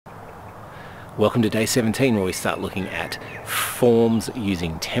Welcome to day 17, where we start looking at forms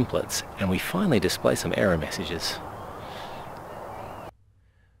using templates, and we finally display some error messages.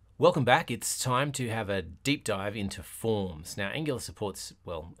 Welcome back. It's time to have a deep dive into forms. Now, Angular supports,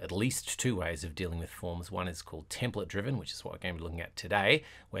 well, at least two ways of dealing with forms. One is called template driven, which is what we're going to be looking at today,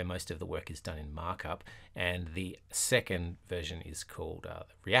 where most of the work is done in markup. And the second version is called the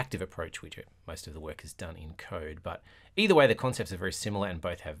reactive approach, which most of the work is done in code. But either way, the concepts are very similar and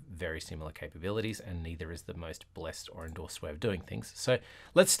both have very similar capabilities, and neither is the most blessed or endorsed way of doing things. So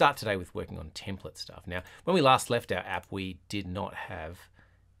let's start today with working on template stuff. Now, when we last left our app, we did not have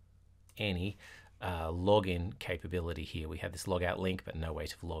any login capability here. We have this logout link, but no way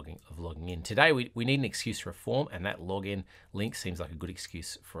of logging in. Today, we need an excuse for a form, and that login link seems like a good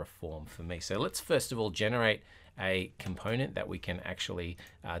excuse for a form for me. So let's first of all generate a component that we can actually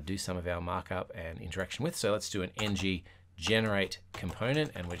do some of our markup and interaction with. So let's do an ng generate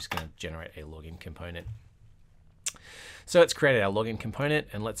component, and we're just going to generate a login component. So let's create our login component,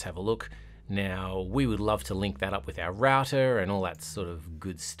 and let's have a look. Now, we would love to link that up with our router and all that sort of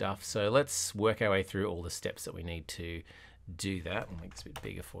good stuff. So let's work our way through all the steps that we need to do that. I'll make this a bit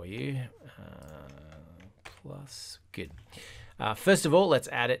bigger for you. Plus, good. First of all, let's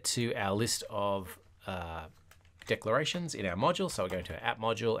add it to our list of declarations in our module. So we're going to our app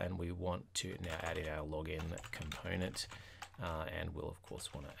module, and we want to now add in our login component. And we'll, of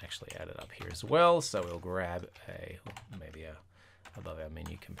course, want to actually add it up here as well. So we'll grab maybe above our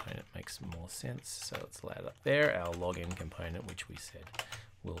menu component makes more sense. So let's add up there our login component, which we said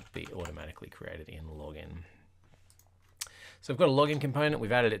will be automatically created in login. So we've got a login component.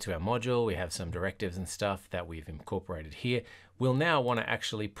 We've added it to our module. We have some directives and stuff that we've incorporated here. We'll now want to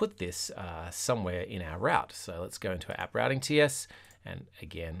actually put this somewhere in our route. So let's go into our app routing TS. And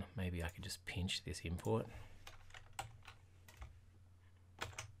again, maybe I could just pinch this import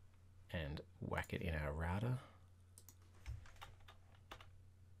and whack it in our router.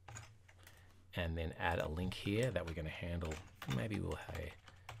 And then add a link here that we're going to handle. Maybe we'll have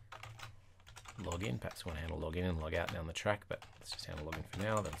a login. Perhaps we want to handle login and log out down the track, but let's just handle login for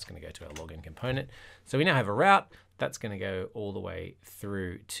now. Then it's going to go to our login component. So we now have a route that's going to go all the way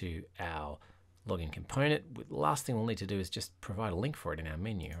through to our login component. The last thing we'll need to do is just provide a link for it in our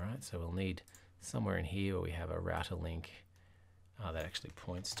menu, right? So we'll need somewhere in here where we have a router link that actually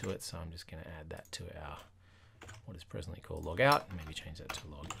points to it. So I'm just going to add that to our what is presently called logout, maybe change that to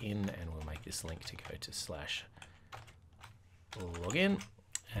login, and we'll make this link to go to /login,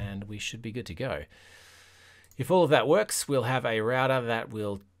 and we should be good to go. If all of that works, we'll have a router that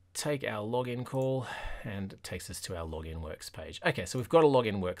will take our login call and it takes us to our login works page. Okay, so we've got a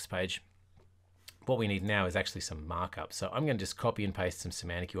login works page. What we need now is actually some markup. So I'm going to just copy and paste some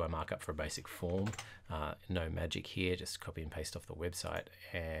semantic UI markup for a basic form. No magic here, just copy and paste off the website,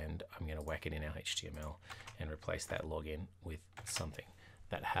 and I'm going to whack it in our HTML and replace that login with something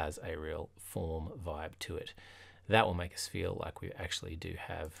that has a real form vibe to it. That will make us feel like we actually do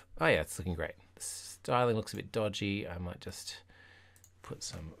have, oh yeah, it's looking great. The styling looks a bit dodgy. I might just put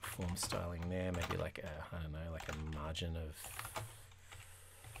some form styling there, maybe like a, I don't know, like a margin of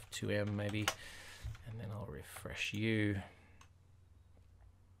 2M maybe. And then I'll refresh you.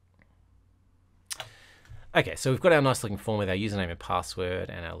 Okay, so we've got our nice looking form with our username and password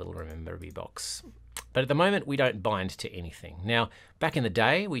and our little remember me box. But at the moment, we don't bind to anything. Now, back in the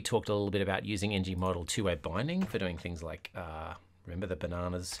day, we talked a little bit about using ngModel two-way binding for doing things like, remember the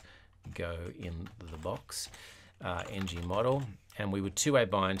bananas go in the box, ngModel, and we would two-way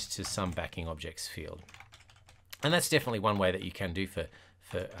bind to some backing objects field. And that's definitely one way that you can do for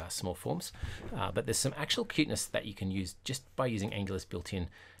small forms, but there's some actual cuteness that you can use just by using Angular's built-in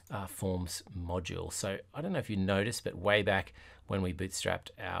forms module. So I don't know if you noticed, but way back when we bootstrapped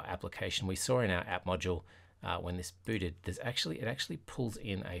our application, we saw in our app module when this booted, it actually pulls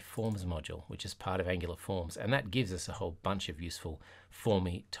in a forms module, which is part of Angular Forms, and that gives us a whole bunch of useful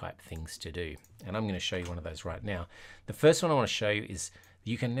formy type things to do. And I'm going to show you one of those right now. The first one I want to show you is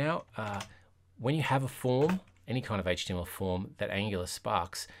you can now, when you have a form, any kind of HTML form that Angular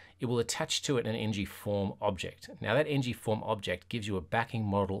sparks, it will attach to it an ngForm object. Now that ngForm object gives you a backing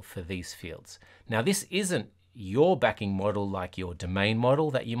model for these fields. Now this isn't your backing model like your domain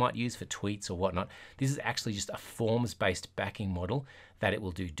model that you might use for tweets or whatnot. This is actually just a forms-based backing model that it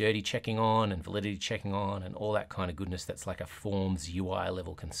will do dirty checking on and validity checking on and all that kind of goodness that's like a forms UI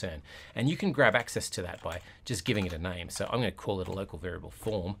level concern. And you can grab access to that by just giving it a name. So I'm going to call it a local variable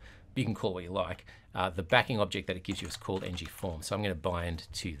form. You can call it what you like. The backing object that it gives you is called ngForm. So I'm going to bind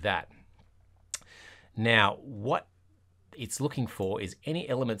to that. Now, what it's looking for is any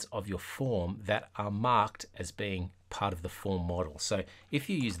elements of your form that are marked as being part of the form model. So if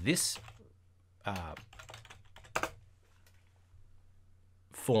you use this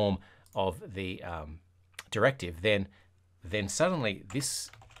form of the directive, then suddenly this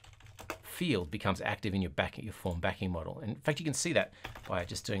field becomes active in your form backing model. And in fact, you can see that by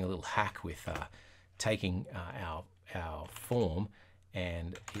just doing a little hack with taking our form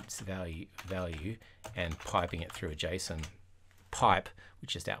and its value and piping it through a JSON pipe,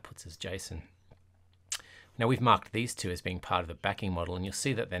 which just outputs as JSON. Now we've marked these two as being part of the backing model, and you'll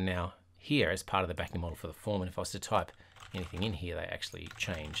see that they're now here as part of the backing model for the form. And if I was to type anything in here, they actually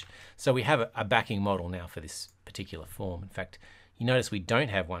change. So we have a backing model now for this particular form. In fact, you notice we don't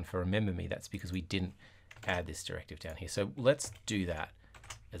have one for Remember Me. That's because we didn't add this directive down here. So let's do that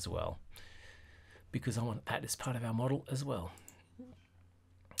as well, because I want that as part of our model as well.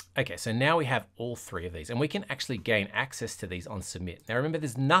 Okay, so now we have all three of these, and we can actually gain access to these on submit. Now remember,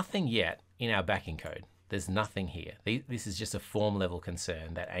 there's nothing yet in our backing code. There's nothing here. This is just a form level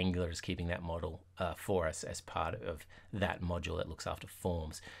concern that Angular is keeping that model for us as part of that module that looks after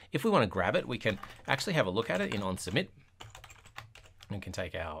forms. If we want to grab it, we can actually have a look at it in on submit. We can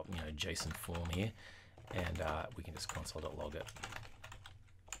take our JSON form here, and we can just console.log it.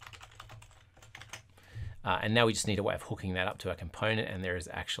 And now we just need a way of hooking that up to a component, and there is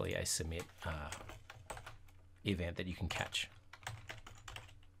actually a submit event that you can catch.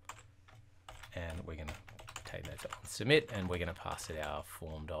 And we're going to take that to submit, and we're going to pass it our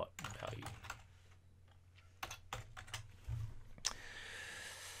form.value.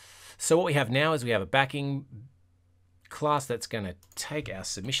 So what we have now is we have a backing class that's going to take our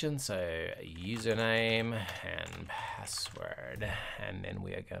submission, so username and password, and then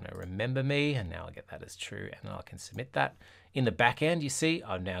we are going to remember me, and now I'll get that as true, and I can submit that. In the back end, you see,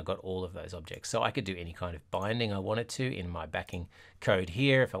 I've now got all of those objects. So I could do any kind of binding I wanted to in my backing code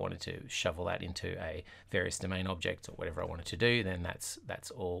here. If I wanted to shovel that into a various domain object or whatever I wanted to do, then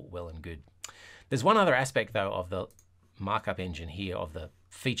that's all well and good. There's one other aspect though of the markup engine here, of the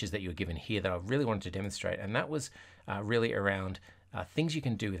features that you were given here, that I really wanted to demonstrate, and that was really around things you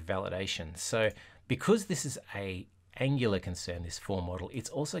can do with validation. So because this is a Angular concern, this form model, it's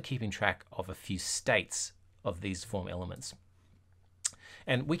also keeping track of a few states of these form elements.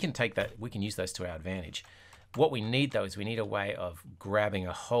 And we can use those to our advantage. What we need though is we need a way of grabbing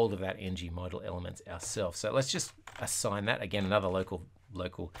a hold of that ngModel element ourselves. So let's just assign that, again, another local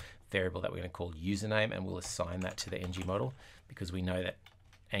variable that we're going to call username, and we'll assign that to the ngModel because we know that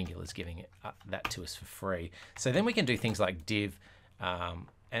Angular is giving that to us for free. So then we can do things like div and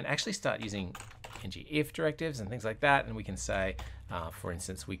actually start using ngIf directives and things like that. And we can say, for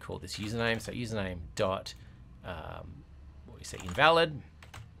instance, we call this username. So username dot, what do we say, invalid,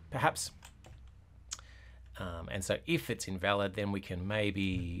 perhaps. And so if it's invalid, then we can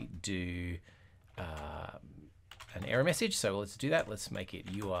maybe do an error message. So let's do that. Let's make it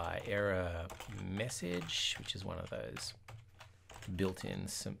UI error message, which is one of those built-in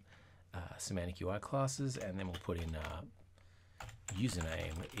semantic UI classes. And then we'll put in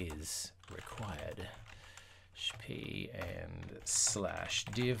username is required p and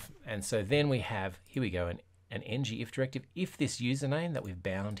 /div. And so then we have, here we go, an ngIf directive. If this username that we've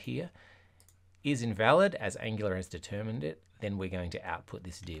bound here is invalid, as Angular has determined it, then we're going to output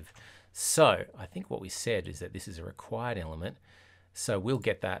this div. So I think what we said is that this is a required element. So we'll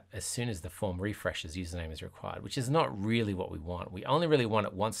get that as soon as the form refreshes, username is required, which is not really what we want. We only really want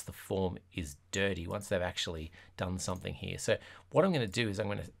it once the form is dirty, once they've actually done something here. So what I'm going to do is I'm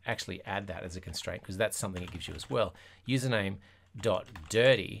going to actually add that as a constraint, because that's something it gives you as well.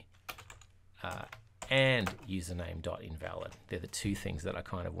 Username.dirty and username.invalid. They're the two things that I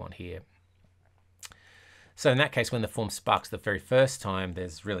kind of want here. So in that case, when the form sparks the very first time,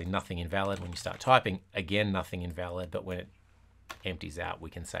 there's really nothing invalid. When you start typing, again, nothing invalid. But when it empties out,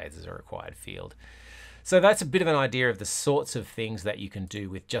 we can say it's a required field. So that's a bit of an idea of the sorts of things that you can do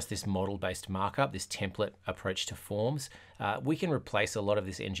with just this model-based markup, this template approach to forms. We can replace a lot of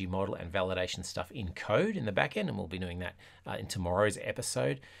this ngModel and validation stuff in code in the back end, and we'll be doing that in tomorrow's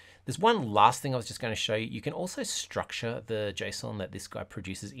episode. There's one last thing I was just going to show you. You can also structure the JSON that this guy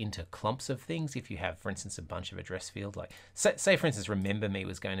produces into clumps of things. If you have, for instance, a bunch of address fields, like say for instance, remember me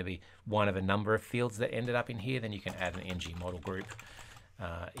was going to be one of a number of fields that ended up in here, then you can add an ngModel group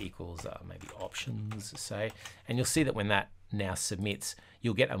equals maybe options, say, and you'll see that when that now submits,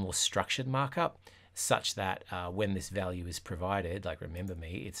 you'll get a more structured markup such that when this value is provided, like remember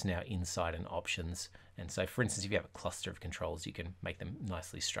me, it's now inside an options. And so for instance, if you have a cluster of controls, you can make them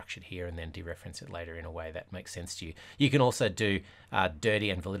nicely structured here and then dereference it later in a way that makes sense to you. You can also do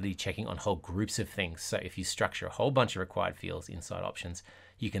dirty and validity checking on whole groups of things. So if you structure a whole bunch of required fields inside options,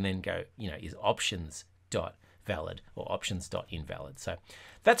 you can then go, is options dot valid or options.invalid. So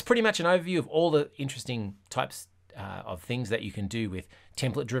that's pretty much an overview of all the interesting types of things that you can do with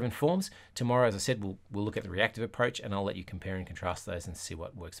template-driven forms. Tomorrow, as I said, we'll look at the reactive approach, and I'll let you compare and contrast those and see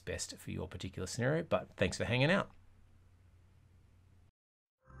what works best for your particular scenario. But thanks for hanging out.